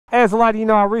As a lot of you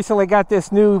know, I recently got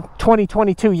this new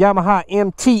 2022 Yamaha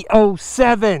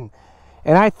MT-07,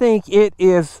 and I think it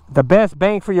is the best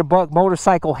bang for your buck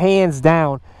motorcycle, hands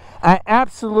down. I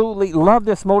absolutely love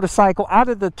this motorcycle. Out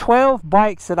of the 12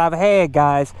 bikes that I've had,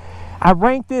 guys, I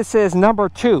rank this as number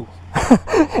 2.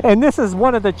 And this is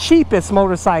one of the cheapest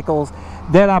motorcycles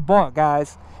that I bought,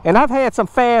 guys. And I've had some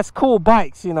fast, cool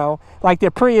bikes, you know, like the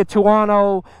Aprilia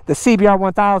Tuono, the CBR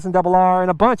 1000 RR,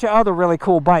 and a bunch of other really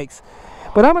cool bikes.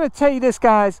 But I'm going to tell you this,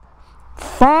 guys,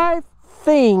 5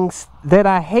 things that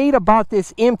I hate about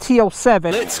this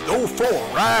MT-07. Let's go for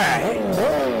a ride.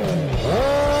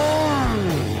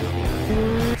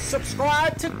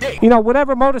 Subscribe today. You know,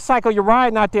 whatever motorcycle you're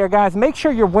riding out there, guys, make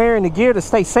sure you're wearing the gear to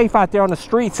stay safe out there on the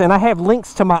streets. And I have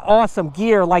links to my awesome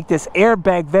gear, like this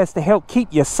airbag vest, to help keep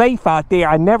you safe out there.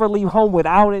 I never leave home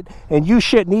without it, and you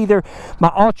shouldn't either.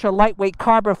 My ultra lightweight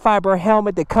carbon fiber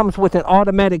helmet that comes with an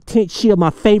automatic tint shield, my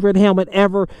favorite helmet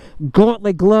ever.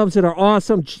 Gauntlet gloves that are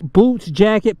awesome. Boots,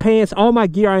 jacket, pants, all my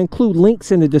gear. I include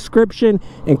links in the description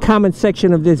and comment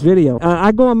section of this video.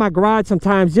 I go in my garage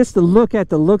sometimes just to look at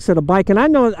the looks of the bike, and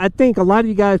I think a lot of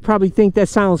you guys probably think that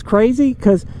sounds crazy,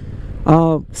 because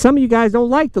some of you guys don't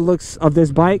like the looks of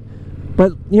this bike.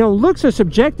 But you know, looks are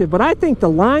subjective, but I think the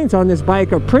lines on this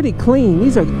bike are pretty clean.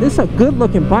 This is a good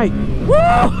looking bike. Woo!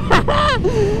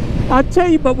 I tell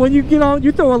you, but when you get on,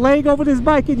 you throw a leg over this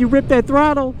bike and you rip that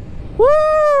throttle,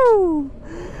 woo!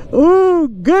 Oh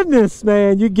goodness,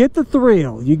 man, you get the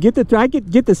thrill. You get I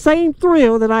get the same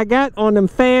thrill that I got on them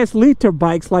fast liter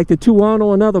bikes like the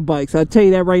Tuono and other bikes. I'll tell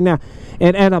you that right now,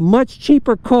 and at a much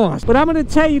cheaper cost. But I'm going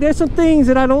to tell you, there's some things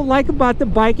that I don't like about the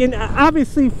bike. And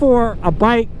obviously, for a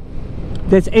bike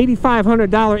that's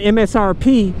 $8,500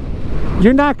 MSRP,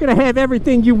 you're not going to have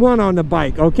everything you want on the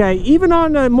bike, okay? Even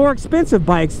on the more expensive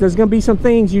bikes, there's going to be some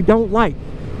things you don't like.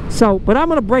 So, but I'm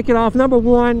going to break it off. Number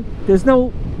one, there's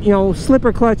no, you know,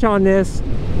 slipper clutch on this,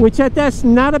 which that's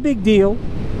not a big deal,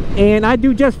 and I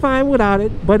do just fine without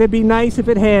it, but it'd be nice if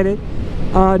it had it.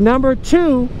 Number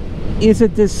two is a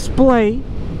display.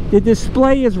 The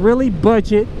display is really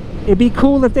budget. It'd be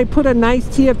cool if they put a nice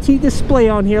TFT display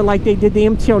on here like they did the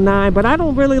MT-09, but I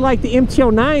don't really like the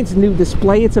MT-09's new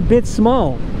display. It's a bit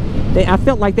small. I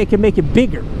felt like they could make it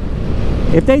bigger.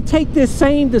 If they take this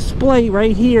same display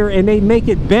right here and they make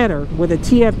it better with a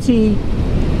TFT,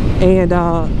 and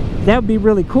that would be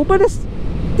really cool. But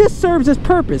this serves its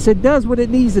purpose. It does what it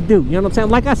needs to do. You know what I'm saying?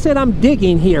 Like I said, I'm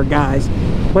digging here, guys.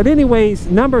 But anyways,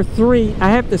 number 3,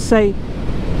 I have to say,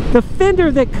 the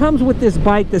fender that comes with this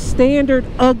bike, the standard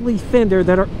ugly fender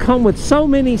that come with so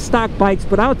many stock bikes,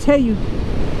 but I'll tell you,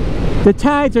 the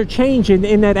tides are changing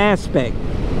in that aspect.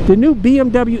 The new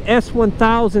BMW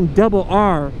S1000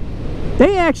 RR,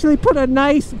 they actually put a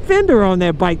nice fender on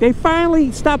that bike. They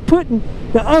finally stopped putting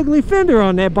the ugly fender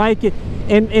on that bike.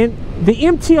 And the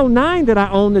MT-09 that I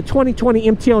own, the 2020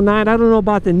 MT-09, I don't know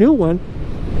about the new one,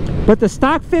 but the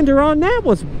stock fender on that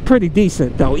was pretty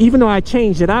decent though. Even though I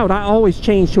changed it out, I always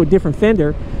change to a different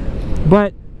fender,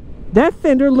 but that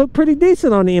fender looked pretty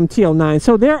decent on the MT-09.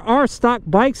 So there are stock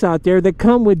bikes out there that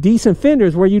come with decent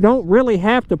fenders where you don't really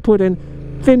have to put in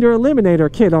fender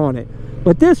eliminator kit on it.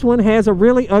 But this one has a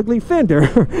really ugly fender.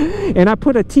 And I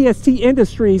put a TST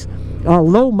Industries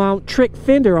low mount trick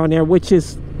fender on there, which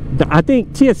is, I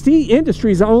think TST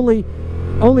Industries is the only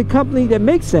company that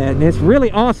makes that, and it's really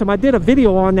awesome. I did a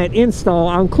video on that install.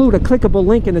 I'll include a clickable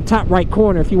link in the top right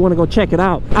corner if you want to go check it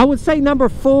out. I would say number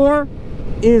 4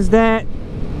 is that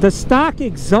the stock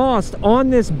exhaust on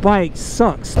this bike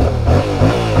sucks.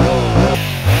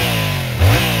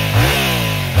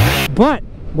 But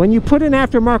when you put in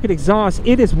aftermarket exhaust,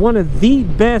 it is one of the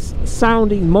best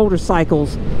sounding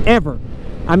motorcycles ever.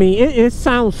 I mean, it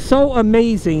sounds so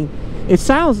amazing. It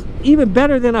sounds even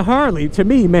better than a Harley to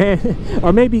me, man.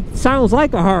 Or maybe sounds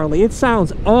like a Harley. It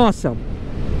sounds awesome.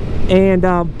 And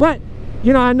but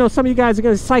you know, I know some of you guys are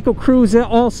going to cycle cruise that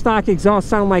all stock exhaust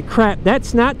sound like crap.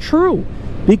 That's not true,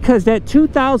 because that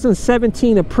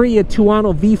 2017 Aprilia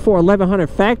Tuono V4 1100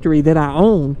 factory that I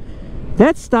own,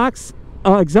 that stock's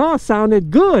exhaust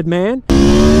sounded good, man.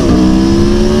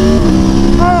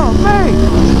 Oh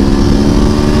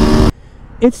man,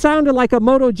 it sounded like a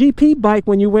MotoGP bike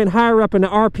when you went higher up in the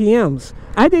RPMs.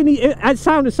 It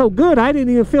sounded so good, I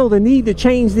didn't even feel the need to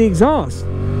change the exhaust.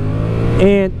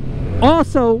 And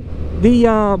also the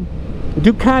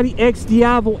Ducati X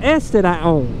Diavo S that I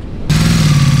owned,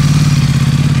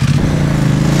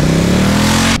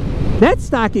 that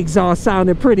stock exhaust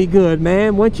sounded pretty good,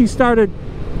 man. Once you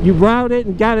routed it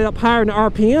and got it up higher in the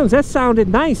RPMs, that sounded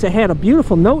nice. It had a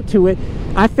beautiful note to it.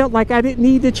 I felt like I didn't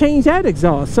need to change that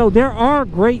exhaust. So there are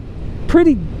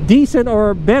pretty decent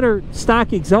or better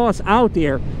stock exhaust out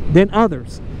there than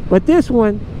others, but this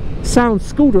one sounds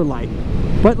scooter-like.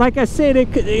 But like I said,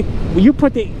 you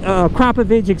put the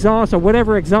Krapovich exhaust or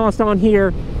whatever exhaust on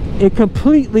here, it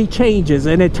completely changes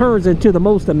and it turns into the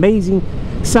most amazing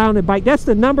sounding bike. That's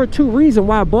the #2 reason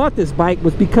why I bought this bike,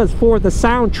 was because for the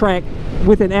soundtrack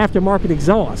with an aftermarket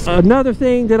exhaust. Another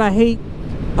thing that I hate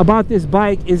about this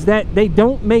bike is that they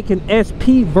don't make an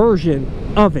SP version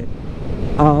of it.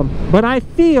 But I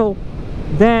feel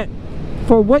that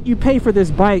for what you pay for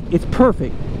this bike, it's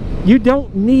perfect. You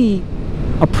don't need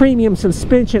a premium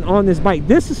suspension on this bike.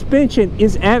 This suspension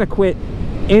is adequate,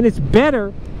 and it's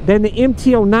better than the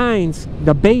MT-09's,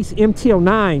 the base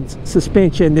MT-09's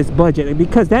suspension this budget. And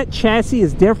because that chassis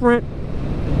is different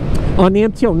on the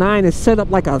MT-09, it's set up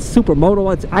like a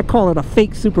supermoto. I call it a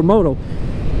fake supermoto.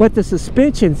 But the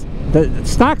suspensions, the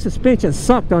stock suspension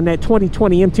sucked on that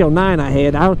 2020 MT-09 I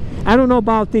had. I don't know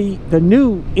about the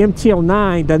new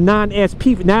MT-09, the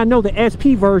non-SP. Now I know the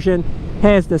SP version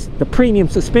has the premium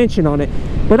suspension on it,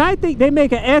 but I think they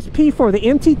make an SP for the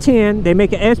MT-10, they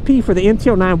make an SP for the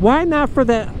MT-09. Why not for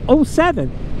the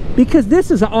 07? Because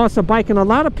this is an awesome bike, and a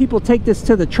lot of people take this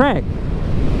to the track.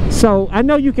 So I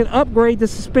know you can upgrade the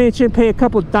suspension, pay a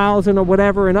couple thousand or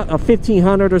whatever, and a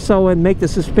 $1,500 or so, and make the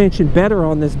suspension better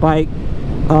on this bike.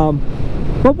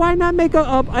 But why not make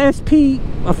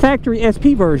a factory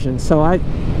SP version? So I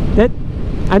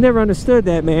never understood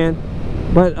that, man.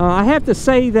 But I have to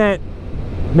say that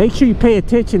make sure you pay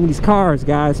attention to these cars,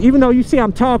 guys. Even though you see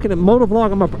I'm talking a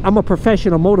motovlog, I'm a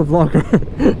professional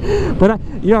motovlogger. But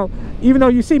you know, even though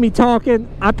you see me talking,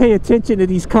 I pay attention to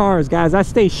these cars, guys. I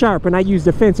stay sharp, and I use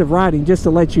defensive riding, just to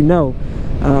let you know.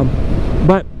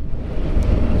 But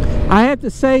I have to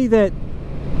say that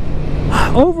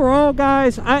overall,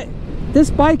 guys,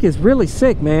 this bike is really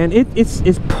sick, man.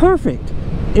 It's perfect.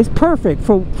 It's perfect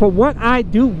for what I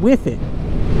do with it.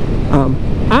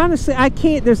 Honestly, I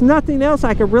can't, there's nothing else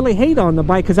I could really hate on the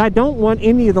bike, because I don't want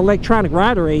any of the electronic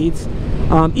rider aids,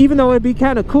 even though it'd be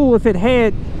kind of cool if it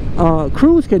had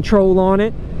cruise control on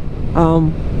it.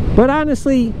 But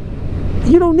honestly,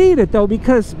 you don't need it though,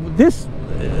 because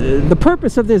the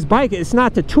purpose of this bike is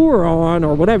not to tour on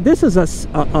or whatever. This is a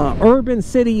urban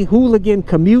city hooligan,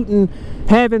 commuting,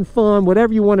 having fun,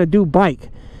 whatever you want to do bike.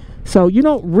 So you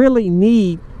don't really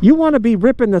need, you want to be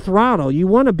ripping the throttle, you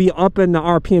want to be up in the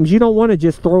RPMs, you don't want to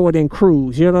just throw it in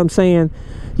cruise, you know what I'm saying?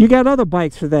 You got other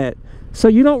bikes for that, so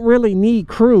you don't really need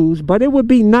cruise. But it would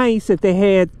be nice if they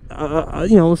had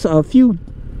you know, a few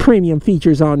premium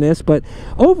features on this. But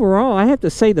overall, I have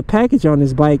to say the package on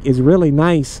this bike is really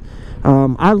nice.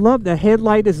 I love the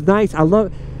headlight, is nice.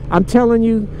 I'm telling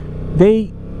you,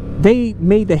 they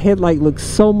made the headlight look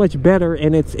so much better,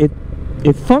 and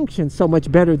it functions so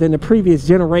much better than the previous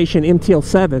generation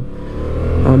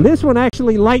MT-07. This one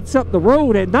actually lights up the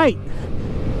road at night,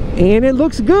 and it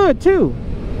looks good too.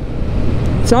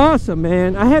 It's awesome,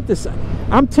 man. I have to say,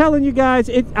 I'm telling you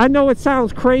guys, I know it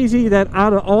sounds crazy that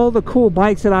out of all the cool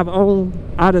bikes that I've owned,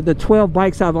 out of the 12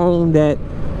 bikes I've owned, that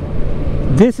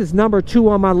this is #2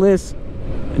 on my list,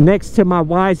 next to my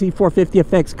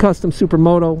YZ450FX Custom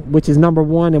Supermoto, which is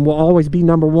 #1 and will always be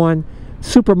 #1.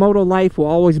 Supermoto Life will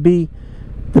always be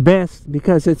the best,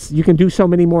 because you can do so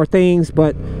many more things.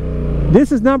 But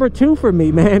this is #2 for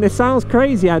me, man. It sounds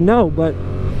crazy, I know, but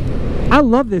I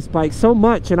love this bike so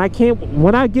much. And I can't,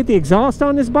 when I get the exhaust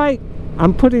on this bike,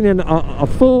 I'm putting in a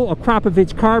full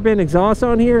Krapovich carbon exhaust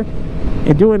on here,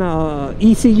 and doing a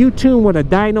ECU tune with a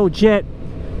Dyno Jet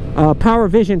Power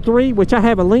Vision 3, which I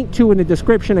have a link to in the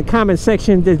description and comment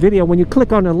section of this video. When you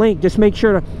click on the link, just make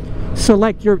sure to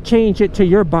select change it to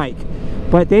your bike.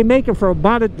 But they make them for a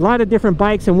lot of different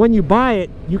bikes, and when you buy it,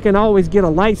 you can always get a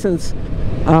license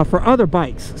for other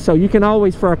bikes. So you can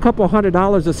always, for a couple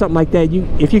 $100 or something like that,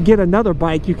 if you get another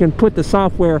bike, you can put the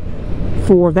software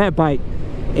for that bike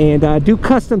and do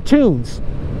custom tunes.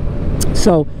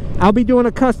 So I'll be doing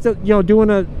a custom, doing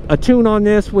a tune on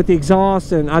this with the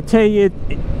exhaust, and I'll tell you,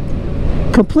 it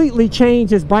completely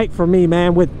changed this bike for me,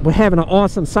 man, with having an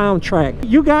awesome soundtrack.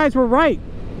 You guys were right.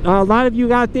 A lot of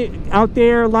you out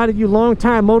there, a lot of you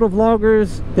long-time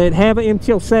motovloggers that have an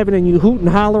MT-07 and you hoot and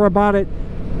holler about it.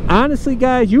 Honestly,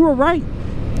 guys, you were right.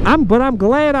 But I'm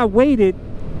glad I waited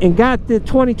and got the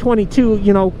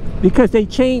 2022, because they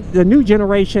changed the new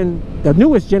generation. The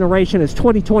newest generation is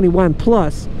 2021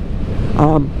 plus.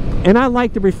 And I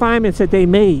like the refinements that they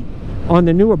made on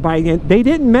the newer bike. And they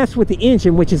didn't mess with the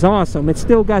engine, which is awesome. It's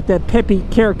still got that peppy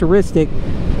characteristic,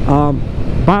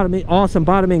 awesome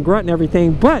bottom end grunt and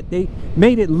everything, but they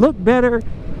made it look better.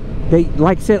 They,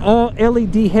 like I said, all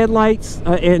LED headlights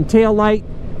and tail light,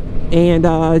 and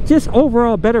just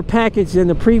overall better package than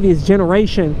the previous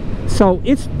generation. So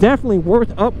it's definitely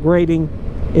worth upgrading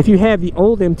if you have the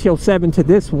old MT-07 to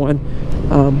this one.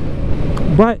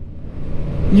 But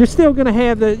you're still going to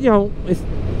have the, you know,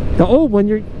 the old one.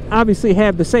 You obviously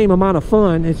have the same amount of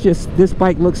fun. It's just this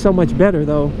bike looks so much better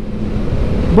though.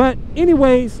 But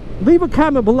anyways, leave a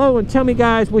comment below and tell me,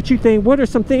 guys, what you think. What are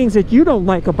some things that you don't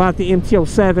like about the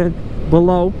MT-07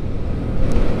 below?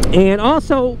 And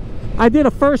also, I did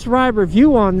a first ride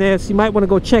review on this. You might want to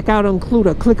go check out. I'll include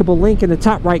a clickable link in the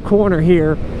top right corner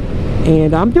here.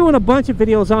 And I'm doing a bunch of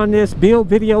videos on this, build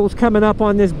videos coming up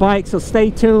on this bike, so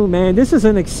stay tuned, man. This is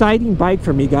an exciting bike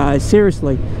for me, guys,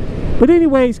 seriously. But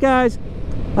anyways, guys,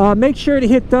 make sure to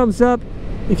hit thumbs up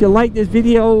if you like this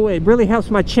video. It really helps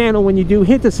my channel when you do.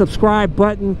 Hit the subscribe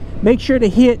button. Make sure to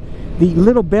hit the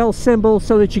little bell symbol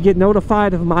so that you get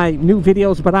notified of my new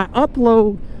videos. But I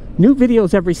upload new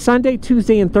videos every Sunday,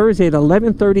 Tuesday, and Thursday at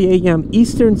 11:30 a.m.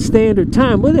 Eastern Standard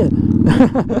Time. Look at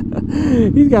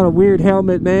it. He's got a weird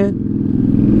helmet, man.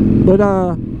 But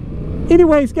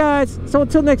anyways, guys, so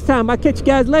until next time, I'll catch you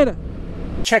guys later.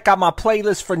 Check out my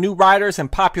playlist for new riders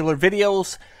and popular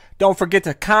videos. Don't forget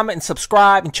to comment and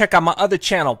subscribe, and check out my other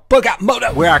channel, Bug Out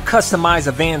Moto, where I customize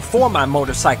a van for my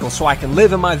motorcycle so I can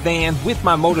live in my van with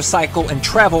my motorcycle and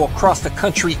travel across the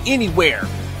country anywhere.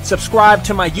 Subscribe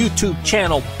to my YouTube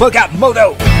channel, Bug Out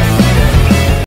Moto.